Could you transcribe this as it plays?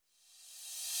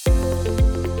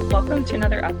Welcome to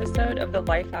another episode of the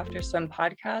Life After Swim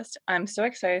podcast. I'm so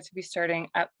excited to be starting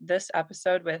this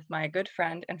episode with my good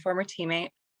friend and former teammate,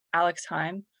 Alex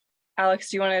Heim.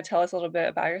 Alex, do you want to tell us a little bit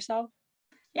about yourself?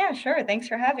 Yeah, sure. Thanks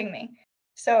for having me.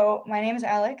 So, my name is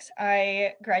Alex.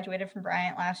 I graduated from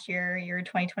Bryant last year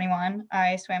 2021.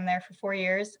 I swam there for 4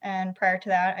 years. And prior to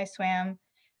that, I swam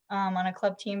on a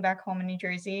club team back home in New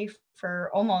Jersey for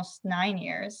almost 9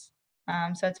 years.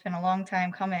 So, it's been a long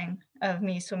time coming of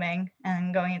me swimming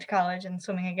and going into college and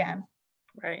swimming again.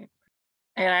 Right.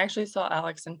 And I actually saw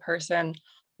Alex in person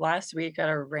last week at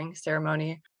a ring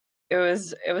ceremony. It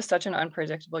was such an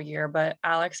unpredictable year, but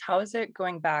Alex, how is it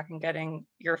going back and getting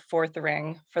your fourth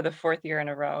ring for the fourth year in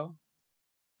a row?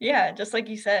 Yeah, just like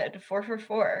you said, 4 for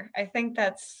 4. I think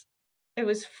it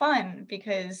was fun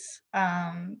because,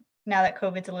 now that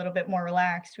COVID's a little bit more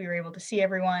relaxed, we were able to see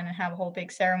everyone and have a whole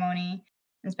big ceremony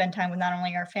and spend time with not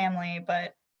only our family,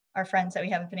 but our friends that we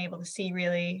haven't been able to see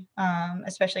really,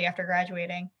 especially after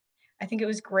graduating. I think it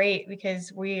was great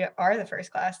because we are the first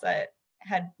class that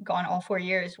had gone all 4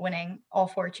 years winning all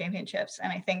 4 championships,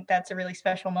 and I think that's a really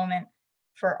special moment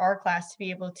for our class to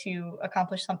be able to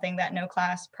accomplish something that no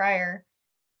class prior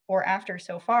or after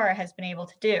so far has been able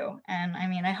to do. And I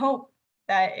mean, I hope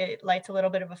that it lights a little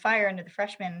bit of a fire into the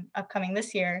freshmen upcoming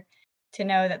this year to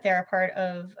know that they're a part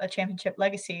of a championship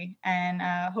legacy and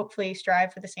hopefully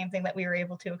strive for the same thing that we were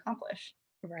able to accomplish.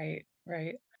 Right,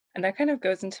 right. And that kind of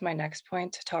goes into my next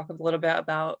point to talk a little bit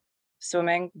about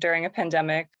swimming during a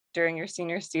pandemic. During your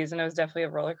senior season, it was definitely a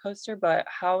roller coaster, but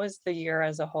how was the year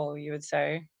as a whole, you would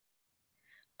say?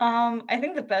 I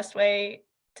think the best way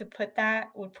to put that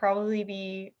would probably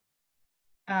be,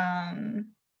 um,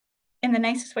 in the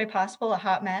nicest way possible, a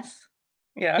hot mess.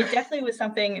 Yeah. It definitely was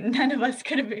something none of us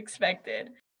could have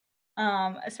expected.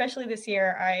 Especially this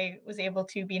year, I was able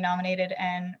to be nominated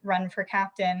and run for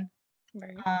captain.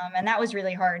 Right. And that was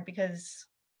really hard because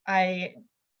I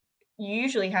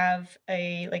usually have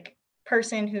a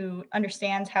person who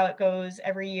understands how it goes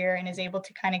every year and is able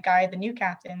to kind of guide the new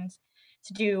captains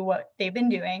to do what they've been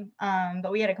doing.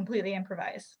 But we had to completely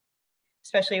improvise,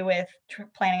 especially with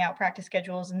planning out practice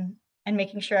schedules and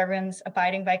making sure everyone's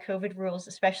abiding by COVID rules,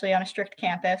 especially on a strict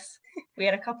campus. We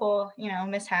had a couple,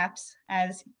 mishaps,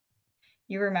 as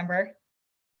you remember,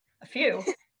 a few.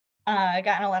 I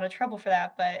got in a lot of trouble for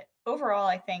that, but overall,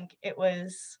 I think it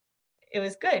was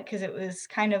good because it was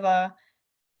kind of a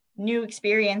new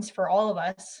experience for all of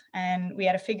us, and we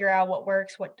had to figure out what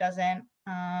works, what doesn't,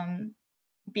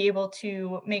 be able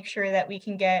to make sure that we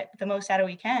can get the most out of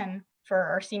we can for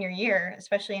our senior year,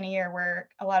 especially in a year where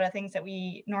a lot of things that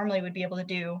we normally would be able to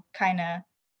do kind of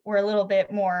were a little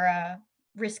bit more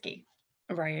risky.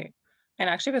 Right. And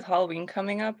actually, with Halloween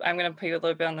coming up, I'm gonna put you a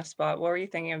little bit on the spot. What were you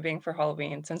thinking of being for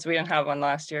Halloween since we didn't have one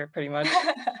last year, pretty much?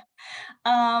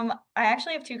 I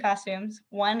actually have two costumes.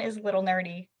 One is a little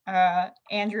nerdy.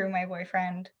 Andrew, my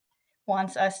boyfriend,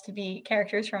 wants us to be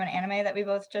characters from an anime that we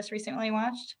both just recently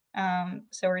watched.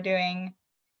 So we're doing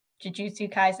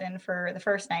Jujutsu Kaisen for the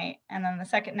first night, and then the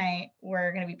second night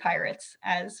we're gonna be pirates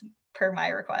as per my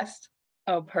request.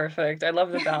 Oh, perfect. I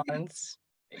love the balance.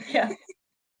 Yeah.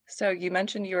 So you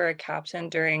mentioned you were a captain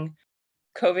during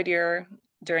COVID year,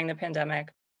 during the pandemic.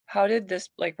 How did this,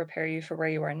 like, prepare you for where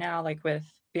you are now, like, with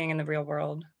being in the real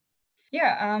world?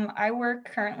 Yeah, I work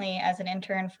currently as an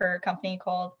intern for a company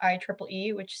called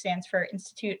IEEE, which stands for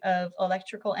Institute of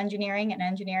Electrical Engineering and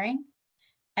Engineering.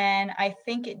 And I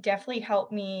think it definitely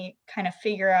helped me kind of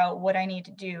figure out what I need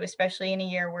to do, especially in a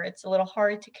year where it's a little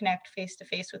hard to connect face to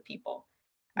face with people.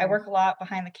 I Right. work a lot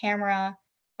behind the camera,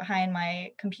 behind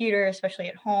my computer, especially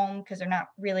at home, because they're not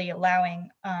really allowing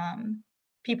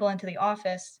people into the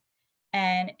office.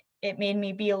 And it made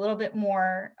me be a little bit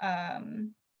more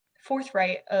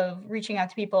forthright of reaching out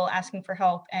to people, asking for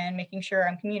help, and making sure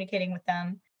I'm communicating with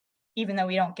them, even though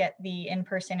we don't get the in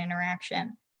person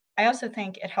interaction. I also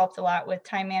think it helped a lot with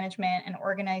time management and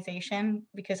organization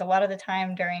because a lot of the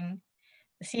time during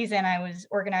the season, I was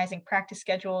organizing practice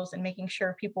schedules and making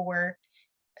sure people were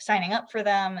signing up for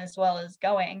them as well as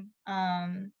going.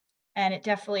 And it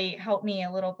definitely helped me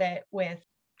a little bit with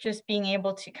just being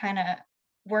able to kind of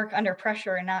work under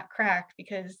pressure and not crack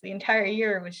because the entire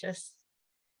year was just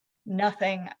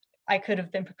nothing I could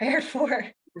have been prepared for.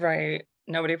 Right.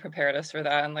 Nobody prepared us for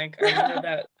that, and, like, I remember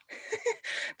that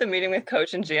the meeting with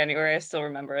coach in January, I still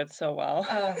remember it so well.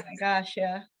 Oh my gosh,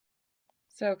 yeah.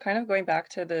 So kind of going back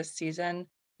to the season,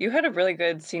 you had a really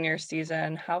good senior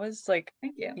season. How was, like,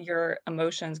 Thank you. your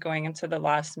emotions going into the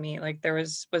last meet? Like,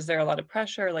 was there a lot of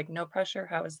pressure, like, no pressure?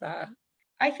 How was that?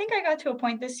 I think I got to a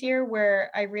point this year where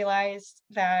I realized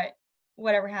that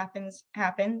whatever happens,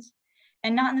 happens.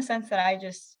 And not in the sense that I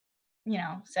just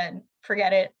said,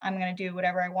 forget it, I'm going to do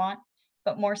whatever I want,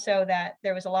 but more so that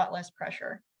there was a lot less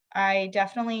pressure. I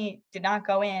definitely did not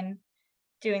go in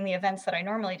doing the events that I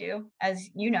normally do. As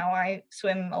you know, I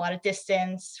swim a lot of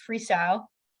distance, freestyle.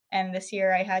 And this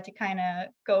year I had to kind of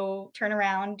go turn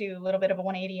around, do a little bit of a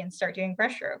 180 and start doing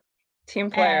breaststroke. Team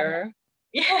And player.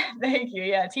 yeah, thank you.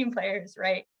 Yeah, team players,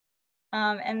 right.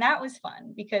 And that was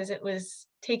fun because it was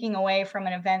taking away from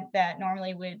an event that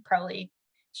normally would probably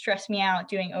stress me out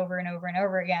doing over and over and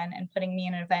over again and putting me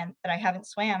in an event that I haven't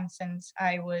swam since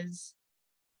I was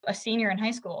a senior in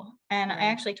high school. And I Right.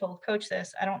 actually told coach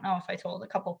this. I don't know if I told a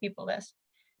couple people this,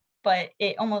 but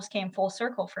it almost came full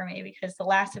circle for me because the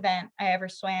last event I ever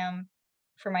swam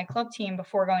for my club team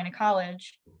before going to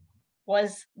college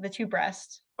was the two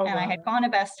breast. Oh, And I wow. had gone a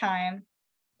best time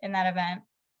in that event.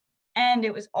 And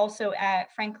it was also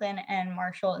at Franklin and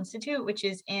Marshall Institute, which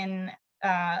is in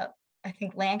I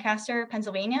think Lancaster,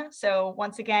 Pennsylvania. So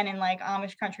once again in like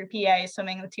Amish country PA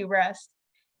swimming the two breast.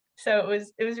 So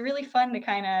it was really fun to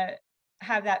kind of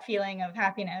have that feeling of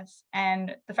happiness.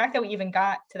 And the fact that we even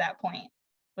got to that point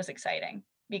was exciting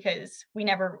because we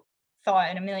never thought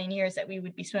in a million years that we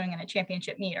would be swimming in a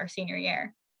championship meet our senior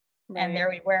year. And Right. there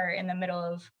we were in the middle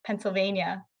of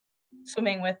Pennsylvania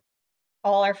swimming with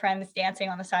all our friends dancing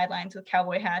on the sidelines with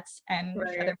cowboy hats and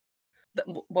Right. feather.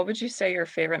 What would you say your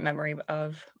favorite memory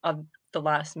of the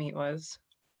last meet was?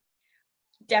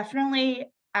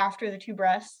 Definitely after the two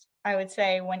breasts, I would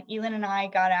say when Elin and I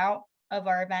got out of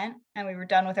our event and we were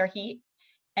done with our heat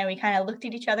and we kind of looked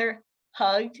at each other,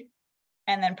 hugged,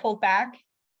 and then pulled back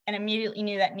and immediately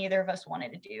knew that neither of us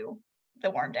wanted to do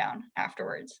the warm down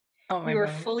afterwards. Oh We my were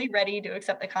gosh. fully ready to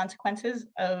accept the consequences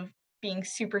of being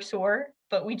super sore,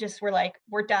 but we just were like,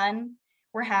 we're done.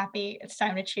 We're happy. It's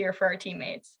time to cheer for our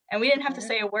teammates. And we didn't have to Right.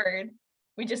 say a word.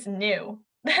 We just knew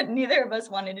that neither of us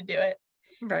wanted to do it.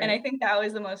 And I Right. think that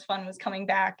was the most fun was coming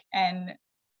back and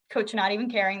coach not even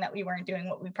caring that we weren't doing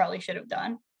what we probably should have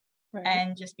done Right.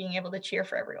 and just being able to cheer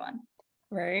for everyone.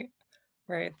 Right.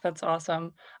 Right. That's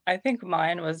awesome. I think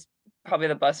mine was probably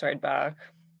the bus ride back.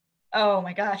 Oh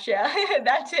my gosh, yeah,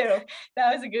 that too.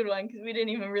 That was a good one because we didn't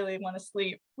even really wanna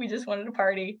sleep. We just wanted to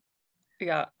party.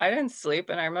 Yeah, I didn't sleep,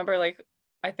 and I remember, like,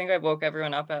 I think I woke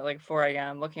everyone up at, like, 4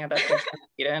 AM looking at that picture of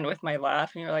Eden with my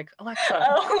laugh, and you're like, "Alexa."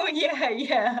 Oh, yeah,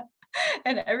 yeah.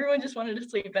 And everyone just wanted to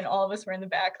sleep, and all of us were in the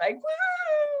back like,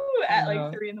 "Woo!" I at, like,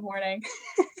 know. 3 in the morning.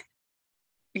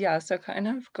 Yeah, so kind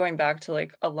of going back to,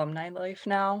 like, alumni life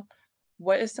now,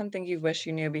 what is something you wish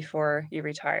you knew before you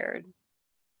retired?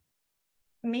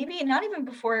 Maybe not even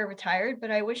before I retired,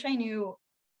 but I wish I knew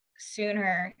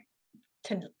sooner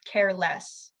to care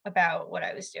less about what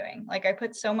I was doing. Like, I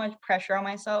put so much pressure on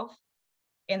myself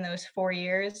in those 4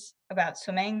 years about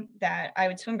swimming that I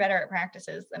would swim better at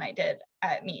practices than I did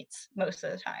at meets most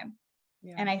of the time.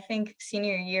 Yeah. And I think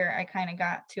senior year, I kinda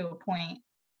got to a point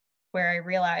where I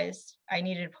realized I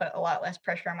needed to put a lot less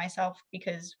pressure on myself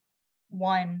because,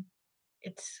 1,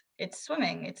 it's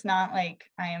swimming. It's not like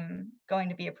I am going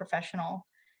to be a professional,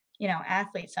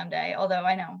 athlete someday, although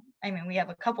I mean, we have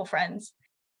a couple friends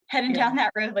heading Yeah. down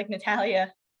that road like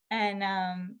Natalia, and,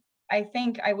 I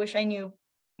think I wish I knew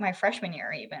my freshman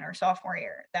year even or sophomore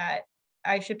year that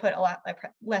I should put a lot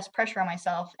less pressure on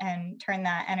myself and turn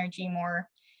that energy more,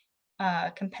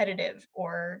 competitive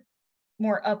or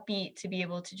more upbeat to be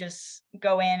able to just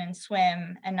go in and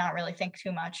swim and not really think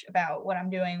too much about what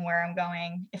I'm doing, where I'm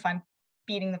going, if I'm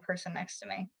beating the person next to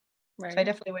me. So I Right.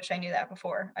 definitely wish I knew that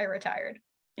before I retired.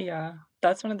 Yeah.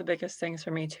 That's one of the biggest things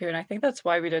for me too, and I think that's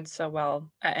why we did so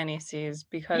well at NECs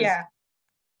because Yeah.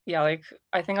 yeah, like,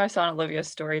 I think I saw on Olivia's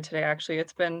story today, actually,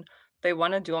 they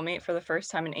won a dual meet for the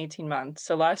first time in 18 months.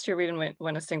 So last year we didn't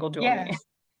win a single dual meet. Yeah.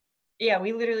 Yeah,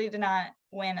 we literally did not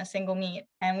win a single meet,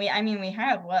 and I mean, we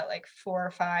had, what, like, 4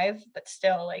 or 5, but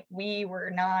still, like, we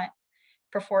were not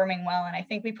performing well, and I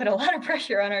think we put a lot of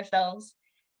pressure on ourselves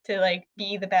to, like,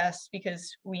 be the best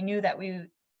because we knew that we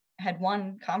had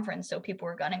won conference, so people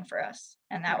were gunning for us,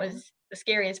 and that Right. was the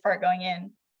scariest part going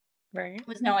in, Right.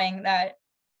 was knowing that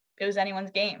it was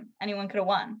anyone's game. Anyone could have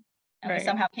won, and we Right.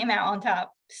 somehow came out on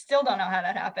top. Still don't know how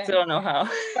that Still happened, don't know how.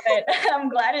 but I'm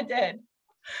glad it did.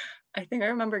 I think I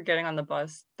remember getting on the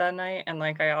bus that night and,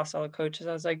 like, I asked all the coaches,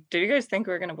 I was like, "Did you guys think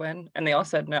we were gonna win?" And they all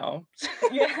said no.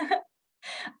 Yeah.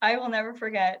 I will never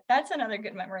forget. That's another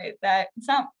good memory that it's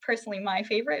not personally my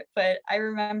favorite, but I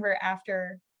remember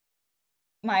after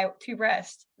my two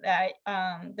breasts that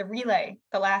the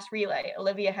last relay,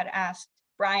 Olivia had asked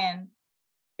Brian,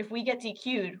 if we get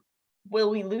DQ'd, will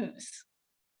we lose?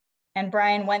 And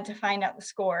Brian went to find out the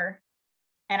score.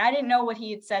 And I didn't know what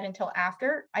he had said until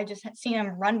after. I just had seen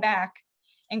him run back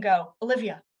and go,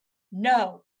 Olivia,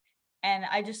 no. and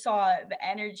I just saw the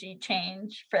energy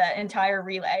change for that entire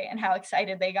relay and how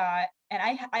excited they got. And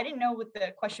I didn't know what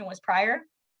the question was prior.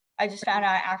 I just found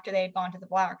out after they had gone to the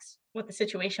blocks what the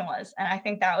situation was, and I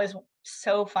think that was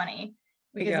so funny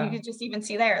because you Yeah, could just even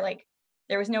see there, like,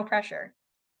 there was no pressure.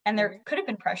 And there right, could have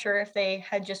been pressure if they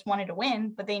had just wanted to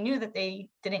win, but they knew that they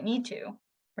didn't need to,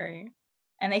 right.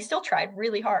 and they still tried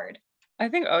really hard. I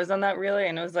think I was on that relay,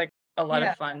 and it was, like, a lot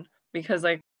of Yeah. fun because,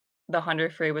 like, the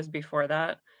 100 free was before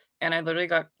that, and I literally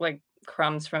got, like,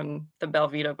 crumbs from the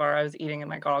Belvita bar I was eating in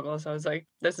my goggles. I was like,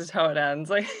 "This is how it ends."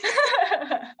 Like,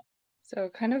 so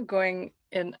kind of going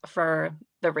in for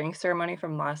the ring ceremony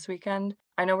from last weekend,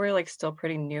 I know we're, like, still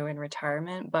pretty new in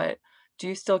retirement, but do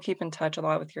you still keep in touch a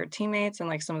lot with your teammates and,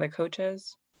 like, some of the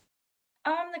coaches?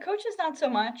 The coaches not so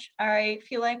much. I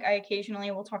feel like I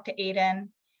occasionally will talk to Aiden,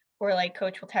 or like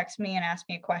coach will text me and ask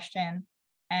me a question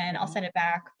and I'll Yeah, send it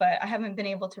back, but I haven't been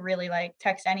able to really like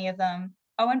text any of them.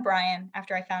 Oh, and Brian,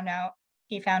 after I found out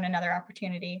he found another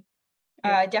opportunity.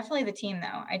 yeah, Definitely the team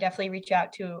though. I definitely reach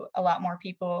out to a lot more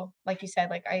people. Like you said,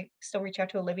 like I still reach out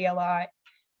to Olivia a lot.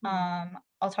 mhm.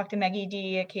 I'll talk to Maggie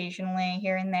D occasionally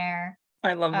here and there.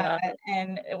 I love Uh, that.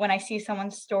 and when I see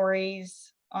someone's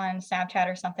stories on Snapchat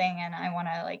or something and I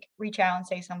wanna, like, reach out and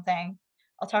say something,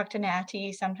 I'll talk to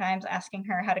Natty sometimes asking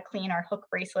her how to clean our hook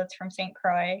bracelets from St.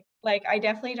 Croix. Like, I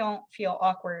definitely don't feel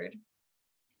awkward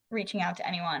reaching out to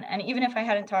anyone, and even if I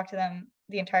hadn't talked to them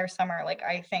the entire summer, like,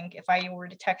 I think if I were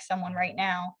to text someone right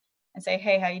now and say,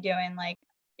 "Hey, how you doing?" Like,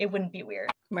 it wouldn't be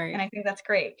weird, and Right. I think that's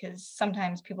great because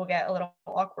sometimes people get a little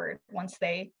awkward once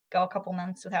they go a couple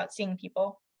months without seeing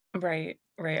people. Right,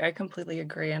 right, I completely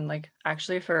agree, and, like,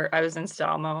 actually for I was in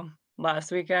Stalmo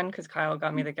last weekend because Kyle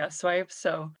got me the guest swipe,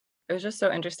 so it was just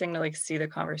so interesting to, like, see the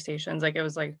conversations, like, it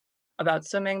was, like, about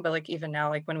swimming, but, like, even now,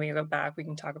 like, when we go back, we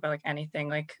can talk about, like, anything,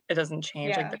 like, it doesn't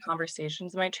change, like, Yeah. the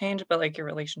conversations might change, but, like, your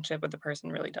relationship with the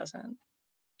person really doesn't.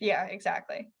 Yeah,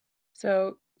 exactly.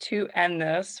 So, to end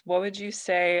this, what would you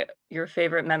say your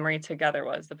favorite memory together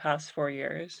was the past 4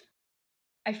 years?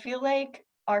 I feel like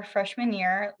our freshman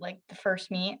year, like the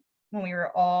first meet, when we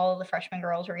were all the freshman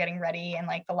girls were getting ready in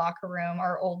like the locker room,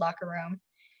 our old locker room,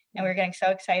 and we Yeah, were getting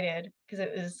so excited because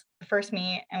it was the first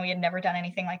meet and we had never done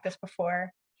anything like this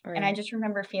before. And I right. just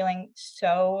remember feeling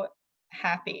so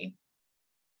happy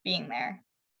being there.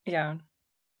 Yeah,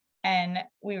 And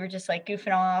we were just like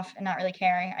goofing off and not really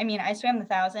caring. I mean, I swam the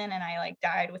 1,000 and I like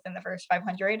died within the first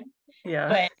 500.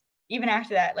 yeah, But even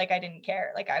after that, like, I didn't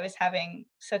care. Like, I was having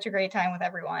such a great time with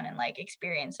everyone and, like,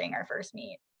 experiencing our first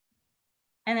meet.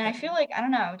 And then I feel right, like, I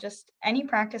don't know, just any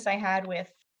practice I had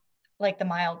with, like, the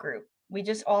mile group, we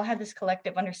just all had this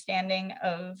collective understanding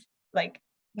of, like,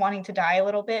 wanting to die a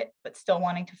little bit, but still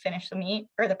wanting to finish the meet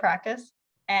or the practice,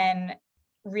 and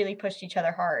really pushed each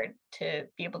other hard to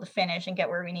be able to finish and get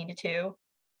where we needed to.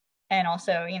 And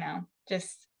also,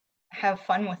 just have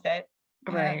fun with it.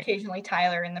 right. Occasionally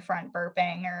Tyler in the front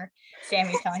burping or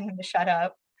Sammy telling him to shut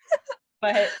up,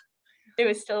 but it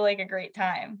was still, like, a great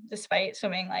time despite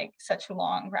swimming, like, such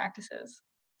long practices.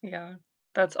 Yeah,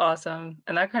 that's awesome,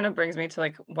 and that kind of brings me to,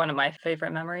 like, one of my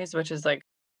favorite memories, which is, like,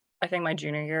 I think my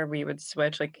junior year, we would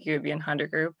switch, like, you would be in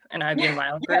 100 group, and I'd be in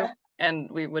mile group, Yeah, and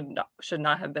we would not should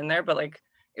not have been there, but, like,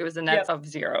 it was a net yep. of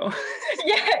 0.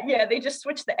 Yeah, they just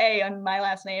switched the A on my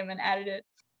last name and added it.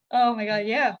 Oh my god,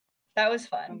 yeah. That was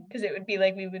fun Um, because it would be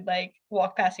like we would, like,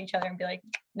 walk past each other and be like,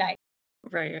 "Nice."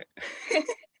 right.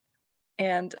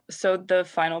 And so the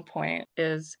final point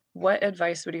is, what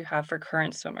advice would you have for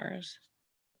current swimmers?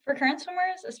 For current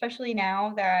swimmers, especially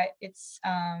now that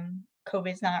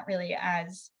COVID's not really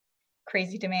as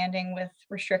crazy demanding with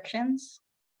restrictions.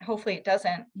 Hopefully it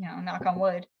doesn't, knock on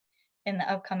wood, in the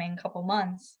upcoming couple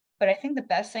months. But I think the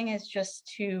best thing is just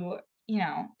to,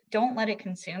 don't let it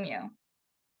consume you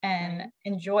and Right,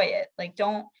 enjoy it. Like,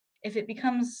 don't, if it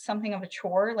becomes something of a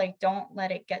chore, like, don't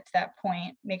let it get to that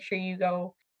point. Make sure you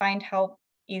go find help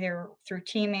either through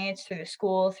teammates, through the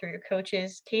school, through your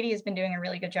coaches. Katie has been doing a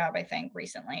really good job, I think,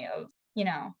 recently of, you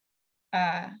know,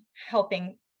 uh,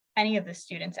 helping any of the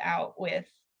students out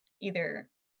with either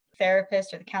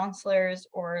therapists or the counselors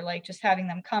or like just having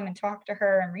them come and talk to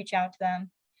her and reach out to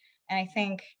them. And I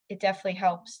think it definitely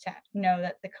helps to know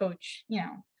that the coach,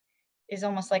 is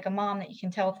almost like a mom that you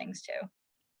can tell things to.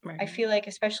 I right. feel like,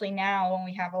 especially now when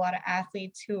we have a lot of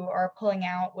athletes who are pulling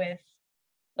out with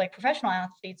like professional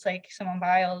athletes like Simone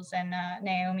Biles and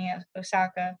Naomi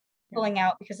Osaka Yeah, pulling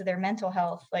out because of their mental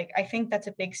health. Like, I think that's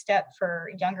a big step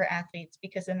for younger athletes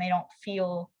because then they don't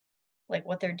feel like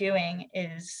what they're doing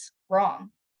is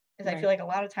wrong. Because I feel right, like a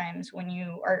lot of times when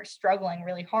you are struggling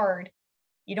really hard,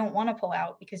 you don't want to pull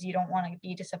out because you don't want to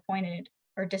be disappointed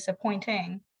or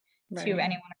disappointing. to Right.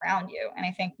 anyone around you. And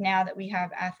I think now that we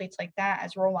have athletes like that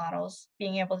as role models,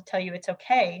 being able to tell you it's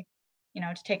okay,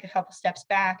 to take a couple steps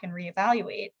back and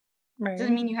reevaluate doesn't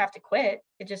Right. mean you have to quit.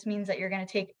 It just means that you're going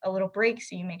to take a little break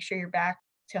so you make sure you're back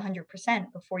to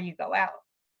 100% before you go out.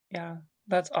 Yeah.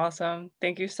 That's awesome.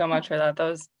 Thank you so Yeah. much for that. That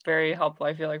was very helpful,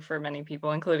 I feel like, for many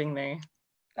people, including me.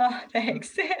 Oh,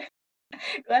 thanks.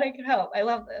 Glad I could help. I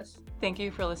love this. Thank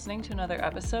you for listening to another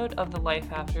episode of the Life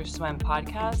After Swim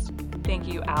podcast. Thank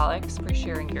you, Alex, for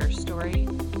sharing your story.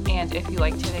 And if you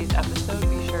liked today's episode,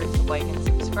 be sure to like and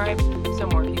subscribe so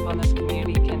more people in this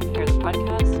community can hear the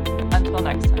podcast. Until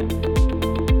next time.